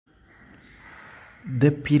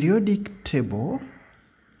The periodic table,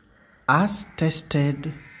 as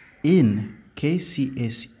tested in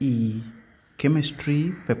KCSE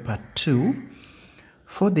Chemistry Paper 2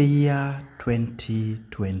 for the year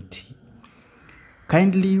 2020.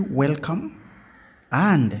 Kindly welcome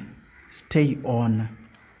and stay on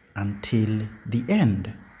until the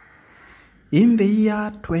end. In the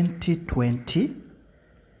year 2020,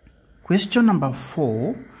 question number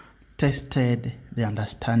 4 tested the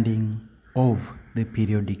understanding of the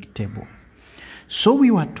periodic table. So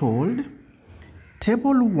we were told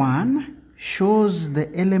table 1 shows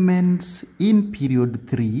the elements in period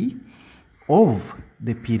 3 of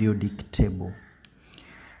the periodic table.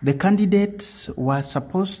 The candidates were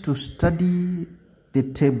supposed to study the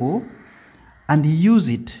table and use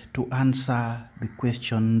it to answer the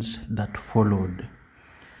questions that followed.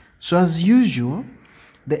 So as usual,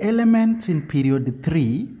 the elements in period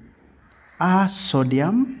 3 are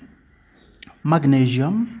sodium,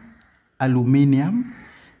 magnesium, aluminium,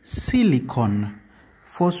 silicon,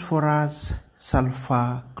 phosphorus,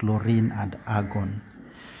 sulfur, chlorine, and argon.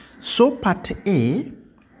 So part A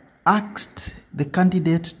asked the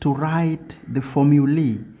candidate to write the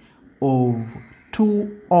formulae of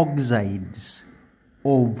 2 oxides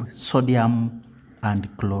of sodium and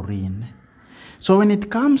chlorine. So when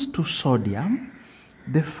it comes to sodium,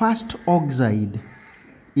 the first oxide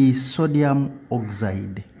is sodium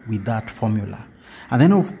oxide with that formula. And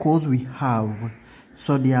then of course we have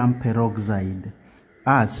sodium peroxide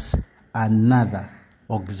as another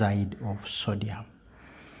oxide of sodium.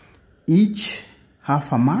 Each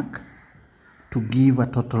half a mark to give a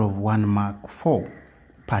total of 1 mark for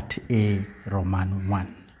part A, Roman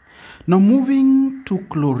 1. Now moving to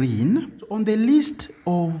chlorine. On the list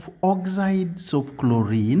of oxides of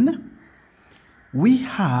chlorine, we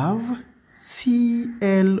have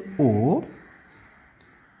ClO.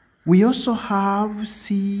 We also have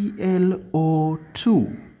ClO2.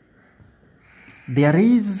 There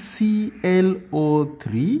is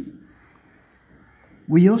ClO3.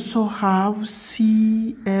 We also have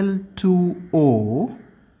Cl2O.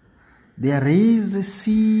 There is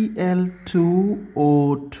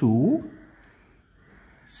Cl2O2,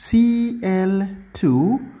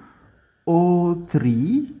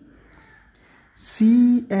 Cl2O3,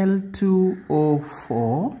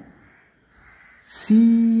 Cl2O4,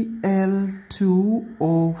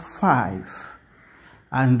 Cl2O5,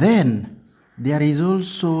 and then there is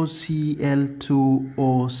also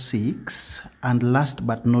Cl2O6, and last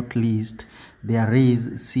but not least there is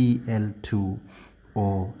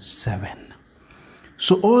Cl2O7.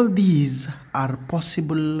 So all these are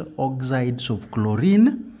possible oxides of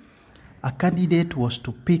chlorine. A candidate was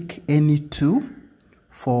to pick any 2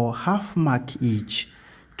 for half mark each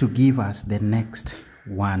to give us the next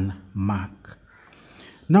 1 mark.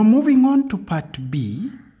 Now moving on to part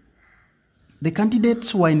B, the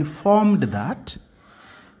candidates were informed that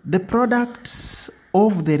the products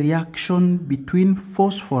of the reaction between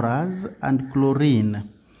phosphorus and chlorine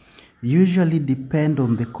usually depend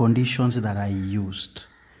on the conditions that are used.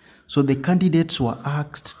 So the candidates were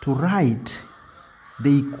asked to write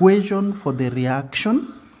the equation for the reaction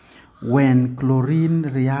when chlorine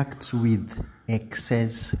reacts with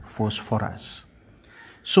excess phosphorus.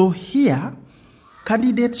 So here,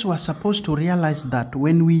 candidates were supposed to realize that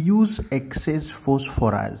when we use excess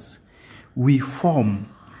phosphorus, we form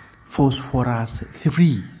phosphorus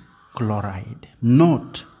 3 chloride,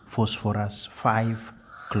 not phosphorus 5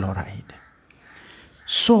 chloride.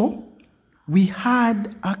 So we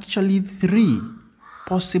had actually 3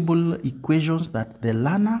 possible equations that the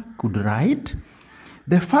learner could write.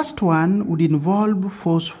 The first one would involve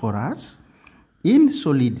phosphorus in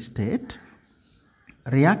solid state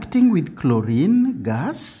reacting with chlorine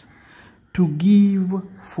gas to give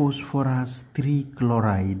phosphorus 3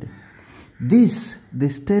 chloride. The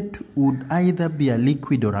state would either be a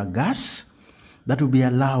liquid or a gas that would be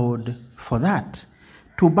allowed for that.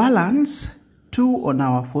 To balance, 2 on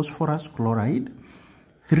our phosphorus chloride,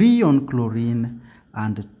 3 on chlorine,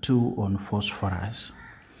 and 2 on phosphorus.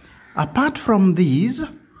 Apart from these,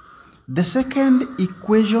 the second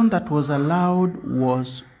equation that was allowed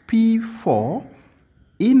was P4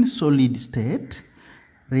 in solid state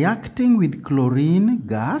reacting with chlorine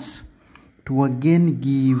gas to again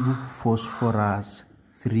give phosphorus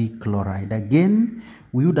 3 chloride. Again,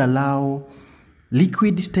 we would allow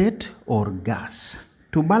liquid state or gas.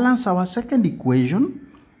 To balance our second equation,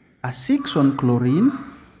 a 6 on chlorine,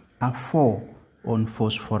 a 4 on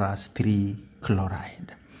phosphorus 3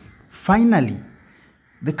 chloride. Finally,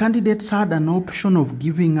 the candidates had an option of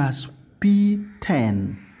giving us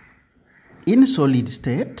P10 in solid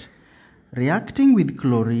state reacting with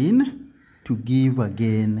chlorine to give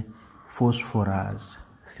again phosphorus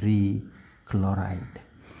 3 chloride.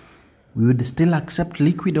 We would still accept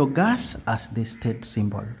liquid or gas as the state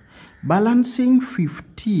symbol. Balancing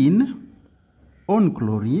 15 on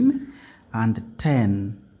chlorine and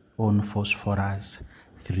 10 on phosphorus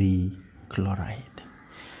 3 chloride.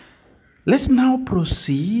 Let's now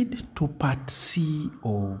proceed to part C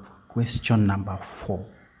of question number 4.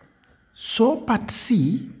 So part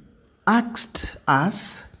C asked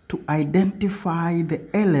us to identify the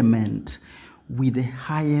element with the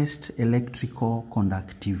highest electrical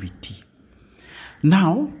conductivity.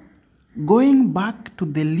 Now, going back to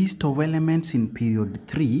the list of elements in period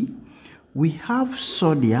 3, we have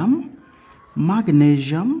sodium,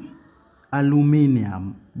 magnesium,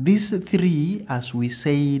 aluminium. These three, as we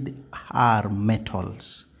said, are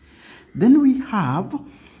metals. Then we have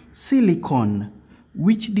silicon,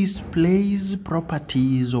 which displays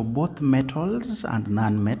properties of both metals and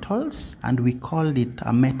non-metals, and we called it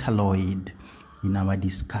a metalloid in our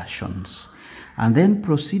discussions. And then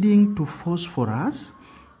proceeding to phosphorus,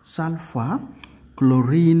 sulfur,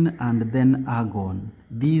 chlorine, and then argon.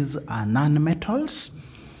 These are non-metals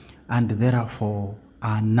and therefore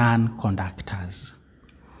are non-conductors.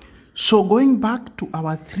 So going back to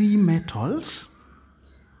our three metals,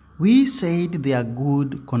 we said they are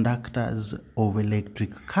good conductors of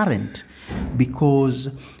electric current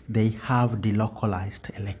because they have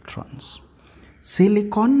delocalized electrons.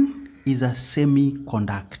 Silicon is a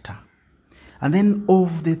semiconductor. And then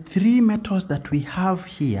of the three metals that we have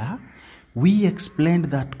here, we explained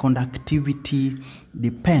that conductivity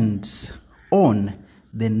depends on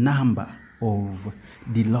the number of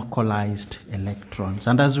delocalized electrons.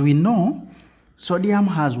 And as we know, sodium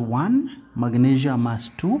has 1, magnesium has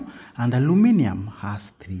 2, and aluminium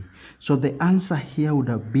has 3. So the answer here would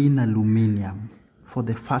have been aluminium for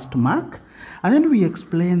the first mark. And then we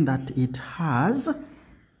explained that it has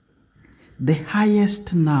the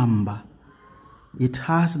highest number. It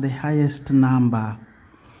has the highest number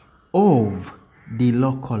of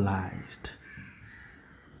delocalized,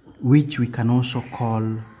 which we can also call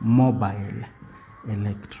mobile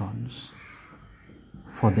electrons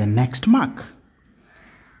for the next mark.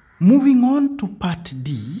 Moving on to part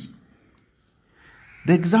D,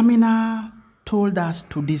 the examiner told us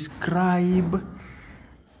to describe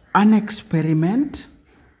an experiment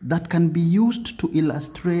that can be used to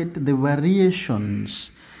illustrate the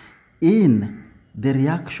variations in the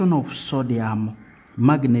reaction of sodium,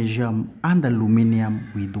 magnesium, and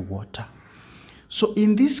aluminium with water. So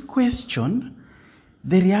in this question,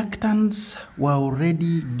 the reactants were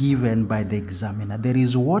already given by the examiner. There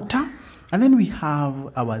is water, and then we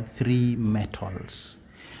have our three metals.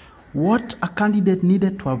 What a candidate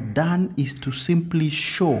needed to have done is to simply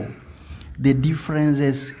show the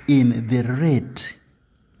differences in the rate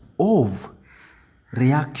of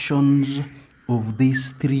reactions of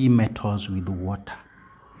these three metals with water.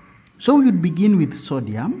 So we would begin with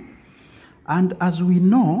sodium, and as we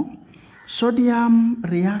know, sodium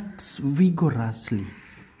reacts vigorously.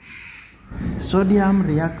 Sodium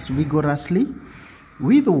reacts vigorously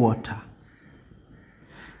with water.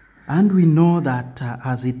 And we know that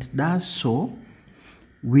as it does so,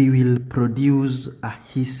 we will produce a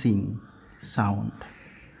hissing sound.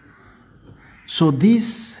 So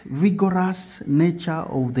this vigorous nature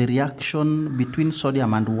of the reaction between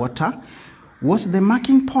sodium and water was the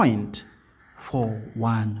marking point for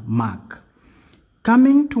 1 mark.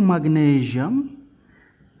 Coming to magnesium,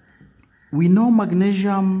 we know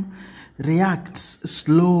magnesium reacts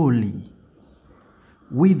slowly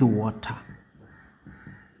with water.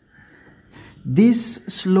 This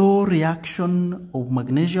slow reaction of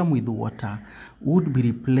magnesium with water would be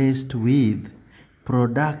replaced with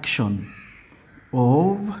production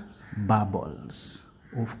of bubbles.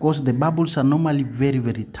 Of course, the bubbles are normally very,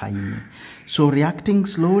 very tiny. So reacting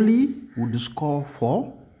slowly would score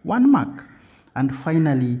for 1 mark. And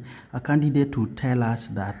finally, a candidate would tell us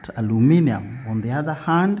that aluminium, on the other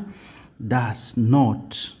hand, does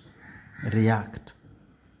not react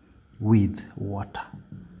with water.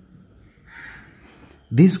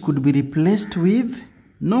 This could be replaced with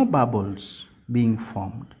no bubbles being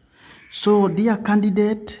formed. So, dear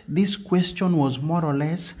candidate, this question was more or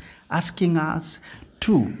less asking us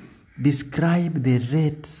to describe the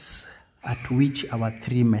rates at which our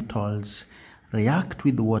three metals react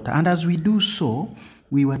with water. And as we do so,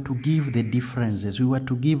 we were to give the differences, we were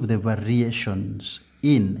to give the variations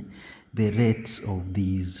in the rates of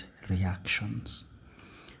these reactions.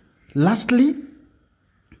 Lastly,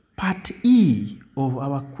 part E of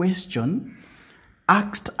our question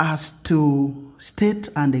asked us to state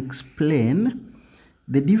and explain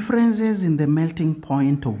the differences in the melting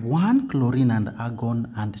point of 1 chlorine and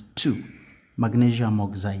argon and 2 magnesium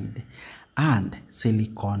oxide and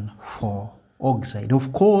silicon 4 oxide,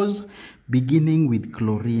 of course beginning with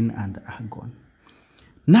chlorine and argon.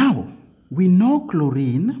 Now we know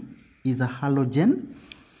chlorine is a halogen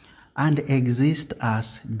and exists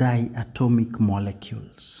as diatomic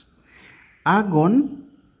molecules. Argon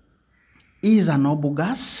is a noble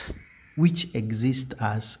gas which exists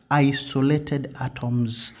as isolated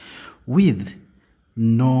atoms with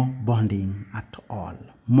no bonding at all,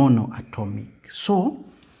 monoatomic. So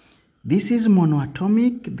this is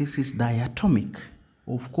monoatomic, this is diatomic.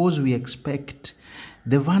 Of course, we expect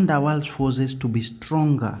the van der Waals forces to be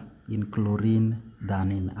stronger in chlorine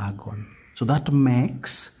than in argon. So that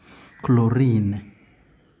makes chlorine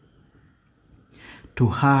to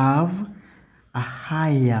have a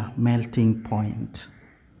higher melting point.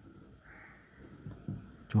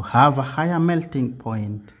 To have a higher melting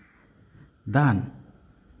point than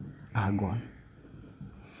argon.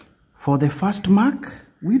 For the first mark,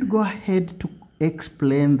 we'd go ahead to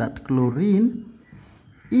explain that chlorine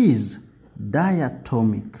is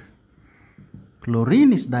diatomic.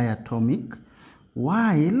 Chlorine is diatomic,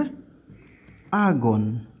 while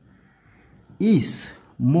argon is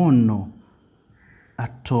monoatomic.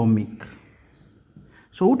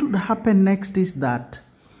 So what would happen next is that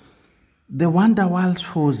the van der Waals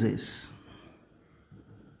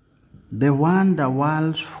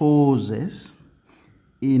forces,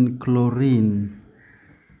 in chlorine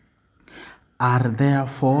are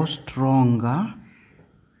therefore stronger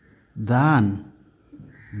than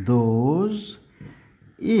those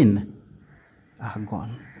in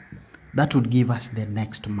argon. That would give us the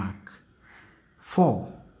next mark for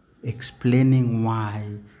explaining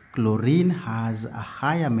why chlorine has a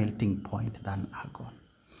higher melting point than argon.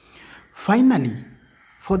 Finally,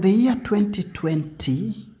 for the year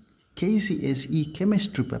 2020, KCSE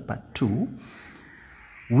Chemistry Paper 2,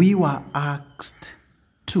 we were asked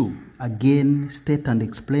to again state and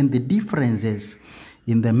explain the differences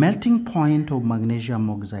in the melting point of magnesium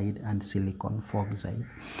oxide and silicon oxide.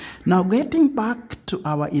 Now, getting back to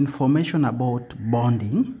our information about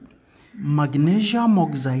bonding, magnesium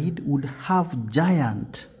oxide would have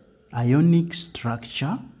giant ionic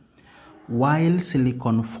structure, while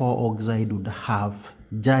silicon 4 oxide would have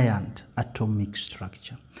giant atomic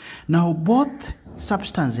structure. Now, both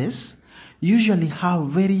substances usually have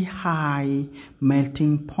very high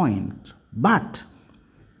melting point, but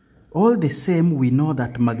all the same, we know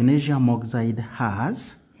that magnesium oxide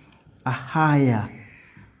has a higher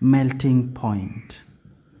melting point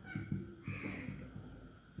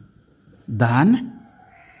than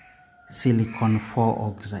silicon 4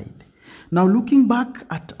 oxide. Now, looking back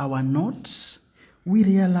at our notes, we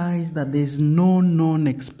realize that there is no known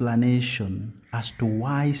explanation as to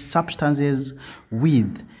why substances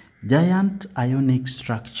with giant ionic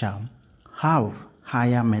structure have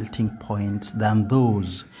higher melting points than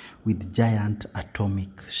those with giant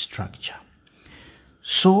atomic structure.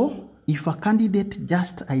 So, if a candidate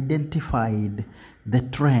just identified the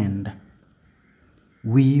trend,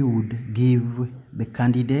 we would give the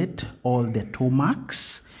candidate all the 2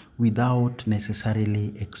 marks without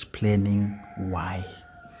necessarily explaining why.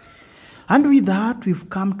 And with that, we've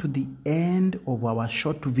come to the end of our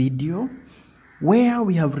short video where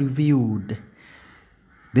we have reviewed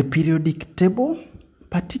the periodic table,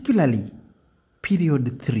 particularly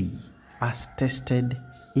period 3 as tested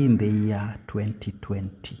in the year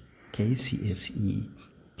 2020, KCSE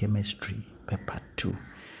Chemistry Paper 2.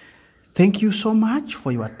 Thank you so much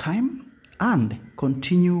for your time, and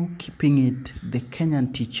continue keeping it the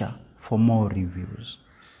Kenyan Teacher for more reviews.